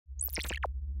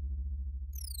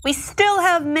We still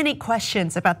have many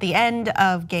questions about the end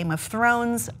of Game of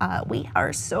Thrones. We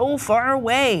are so far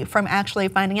away from actually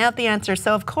finding out the answer.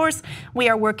 So of course, we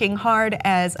are working hard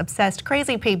as obsessed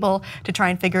crazy people to try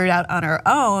and figure it out on our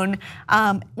own.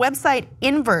 Website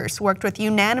Inverse worked with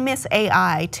unanimous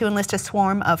AI to enlist a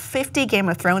swarm of 50 Game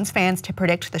of Thrones fans to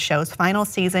predict the show's final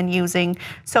season using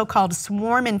so-called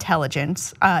swarm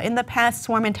intelligence. In the past,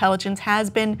 swarm intelligence has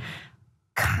been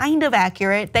kind of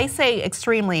accurate. They say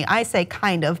extremely, I say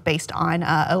kind of, based on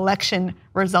election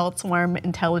results, swarm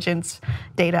intelligence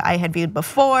data I had viewed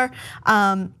before.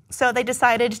 So they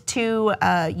decided to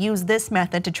use this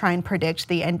method to try and predict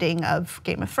the ending of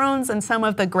Game of Thrones and some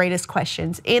of the greatest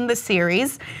questions in the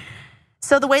series.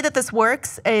 So the way that this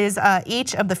works is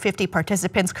each of the 50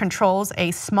 participants controls a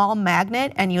small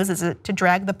magnet and uses it to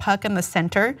drag the puck in the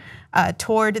center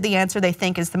toward the answer they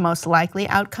think is the most likely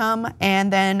outcome.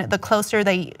 And then the closer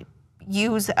they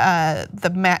use put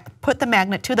the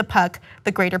magnet to the puck,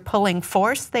 the greater pulling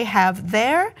force they have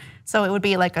there. So it would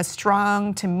be like a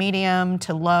strong to medium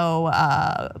to low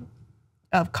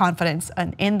of confidence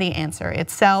in the answer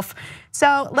itself.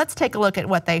 So let's take a look at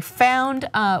what they found.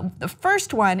 The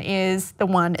first one is the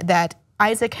one that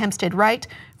Isaac Hempstead Wright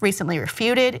recently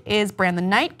refuted, is Bran the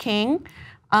Night King.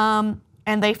 And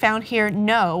they found here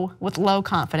no with low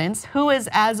confidence. Who is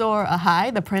Azor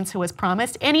Ahai, the prince who was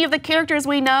promised? Any of the characters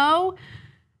we know?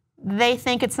 They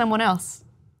think it's someone else.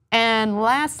 And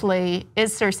lastly,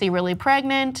 is Cersei really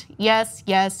pregnant? Yes,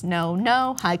 yes, no,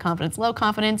 no, high confidence, low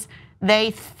confidence.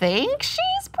 They think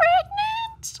she's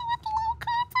pregnant with low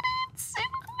confidence and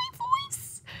high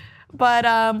voice. But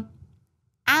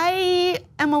I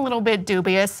am a little bit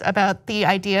dubious about the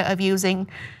idea of using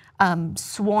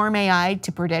swarm AI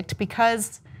to predict,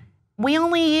 because we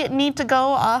only need to go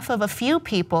off of a few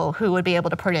people who would be able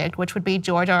to predict, which would be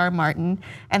George R.R. Martin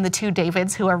and the two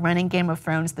Davids who are running Game of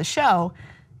Thrones, the show.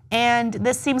 And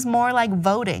this seems more like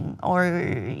voting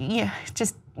or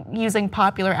just using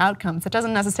popular outcomes. It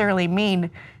doesn't necessarily mean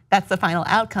that's the final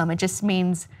outcome. It just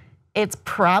means it's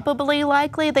probably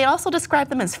likely. They also describe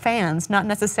them as fans, not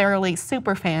necessarily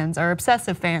super fans or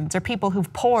obsessive fans or people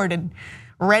who've poured and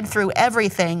read through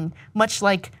everything, much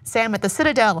like Sam at the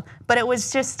Citadel. But it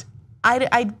was just,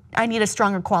 I need a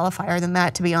stronger qualifier than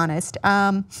that, to be honest.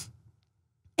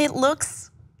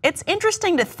 It's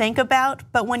interesting to think about,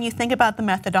 but when you think about the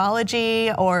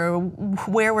methodology or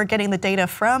where we're getting the data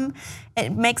from,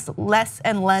 it makes less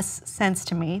and less sense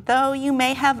to me, though you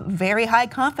may have very high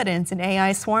confidence in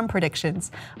AI swarm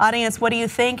predictions. Audience, what do you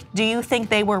think? Do you think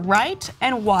they were right,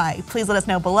 and why? Please let us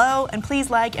know below, and please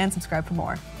like and subscribe for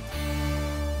more.